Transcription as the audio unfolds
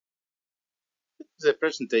This is a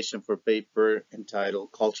presentation for paper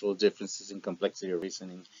entitled Cultural Differences in Complexity of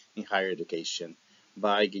Reasoning in Higher Education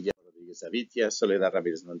by Guillermo Rodríguez-Abitia, Soledad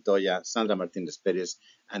Ramirez-Montoya, Sandra Martínez-Pérez,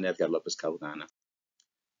 and Edgar López-Caudana.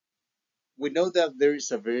 We know that there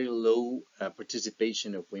is a very low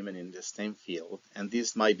participation of women in the STEM field, and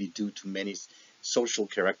this might be due to many social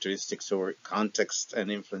characteristics or contexts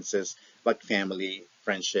and influences like family,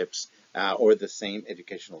 friendships, or the same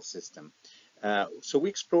educational system. So we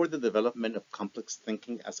explore the development of complex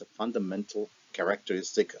thinking as a fundamental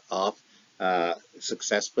characteristic of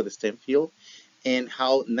success for the STEM field and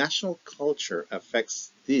how national culture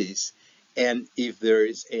affects this and if there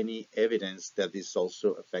is any evidence that this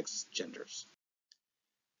also affects genders.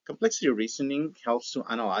 Complexity reasoning helps to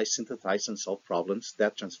analyze, synthesize, and solve problems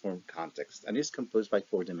that transform context and is composed by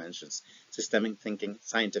 4 dimensions: systemic thinking,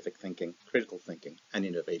 scientific thinking, critical thinking, and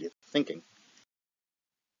innovative thinking.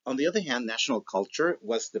 On the other hand, national culture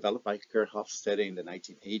was developed by Kurt Hofstede in the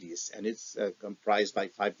 1980s, and it's comprised by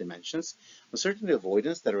 5 dimensions: uncertainty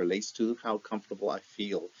avoidance that relates to how comfortable I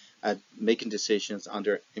feel at making decisions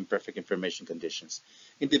under imperfect information conditions;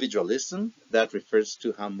 individualism that refers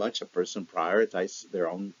to how much a person prioritizes their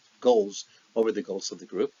own goals over the goals of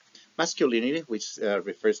the group; masculinity, which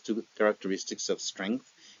refers to characteristics of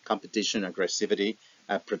strength, competition, aggressivity,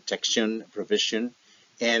 protection, provision,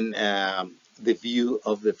 and the view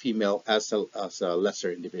of the female as a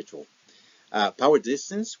lesser individual. Power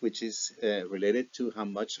distance, which is related to how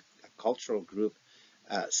much a cultural group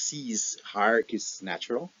sees hierarchies as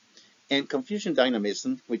natural. And confusion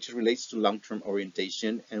dynamism, which relates to long-term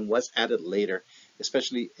orientation and was added later,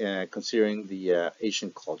 especially considering the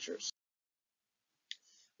Asian cultures.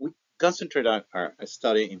 We concentrate our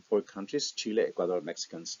study in 4 countries: Chile, Ecuador,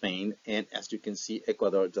 Mexico, and Spain. And as you can see,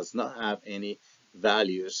 Ecuador does not have any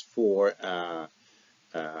values for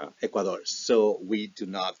Ecuador, so we do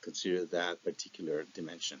not consider that particular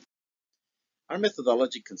dimension. Our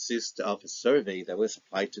methodology consists of a survey that was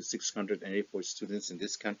applied to 684 students in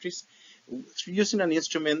these countries using an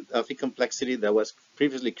instrument of complexity that was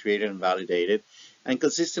previously created and validated and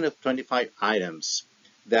consisting of 25 items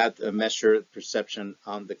that measure perception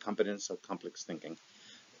on the competence of complex thinking.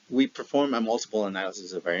 We perform a multiple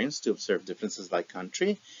analysis of variance to observe differences by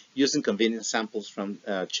country using convenient samples from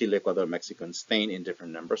Chile, Ecuador, Mexico, and Spain in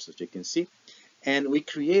different numbers, as you can see. And we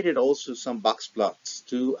created also some box plots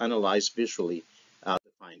to analyze visually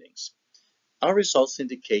the findings. Our results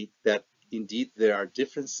indicate that indeed there are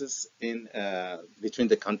differences in between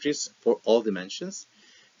the countries for all dimensions.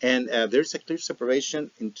 And there's a clear separation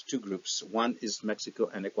into 2 groups. One is Mexico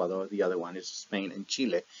and Ecuador, the other one is Spain and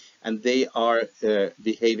Chile. And they are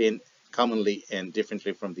behaving commonly and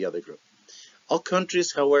differently from the other group. All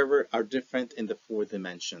countries, however, are different in the 4th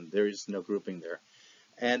dimension. There is no grouping there.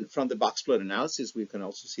 And from the box plot analysis, we can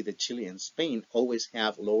also see that Chile and Spain always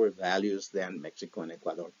have lower values than Mexico and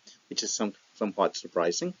Ecuador, which is somewhat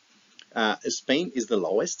surprising. Spain is the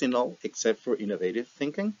lowest in all except for innovative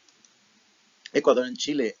thinking. Ecuador and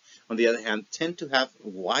Chile, on the other hand, tend to have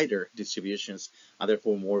wider distributions and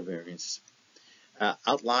therefore more variance.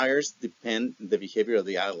 Outliers depend the behavior of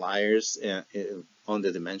the outliers on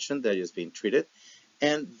the dimension that is being treated.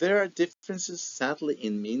 And there are differences, sadly,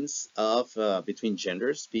 in means of between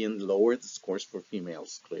genders, being lower the scores for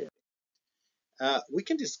females, clearly. We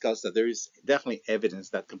can discuss that there is definitely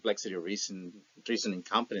evidence that complexity of reasoning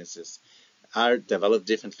competences are developed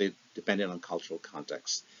differently depending on cultural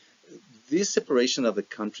context. This separation of the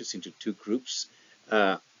countries into 2 groups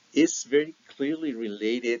is very clearly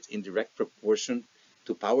related in direct proportion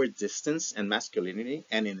to power distance and masculinity,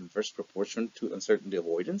 and in inverse proportion to uncertainty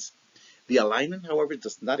avoidance. The alignment, however,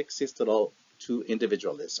 does not exist at all to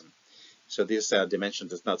individualism. So this dimension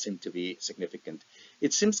does not seem to be significant.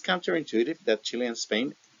 It seems counterintuitive that Chile and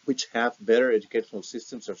Spain, which have better educational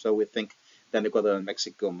systems, or so we think, than Ecuador and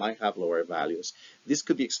Mexico, might have lower values. This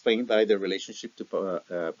could be explained by the relationship to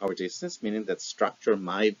power distance, meaning that structure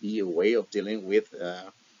might be a way of dealing with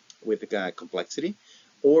complexity,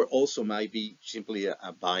 or also might be simply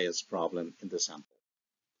a bias problem in the sample.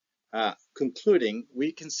 Concluding,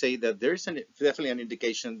 we can say that there is definitely an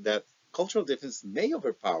indication that cultural difference may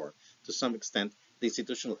overpower, to some extent, the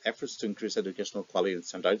institutional efforts to increase educational quality and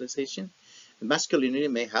standardization. Masculinity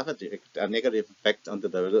may have a negative effect on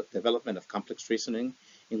the development of complex reasoning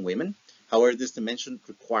in women. However, this dimension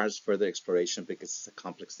requires further exploration because it's a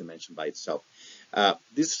complex dimension by itself.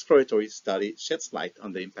 This exploratory study sheds light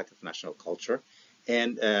on the impact of national culture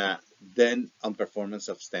and then on performance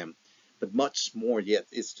of STEM. But much more yet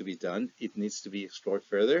is to be done. It needs to be explored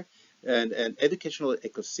further. And educational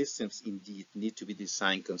ecosystems indeed need to be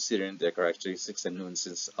designed considering the characteristics and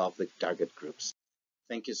nuances of the target groups.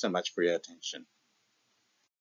 Thank you so much for your attention.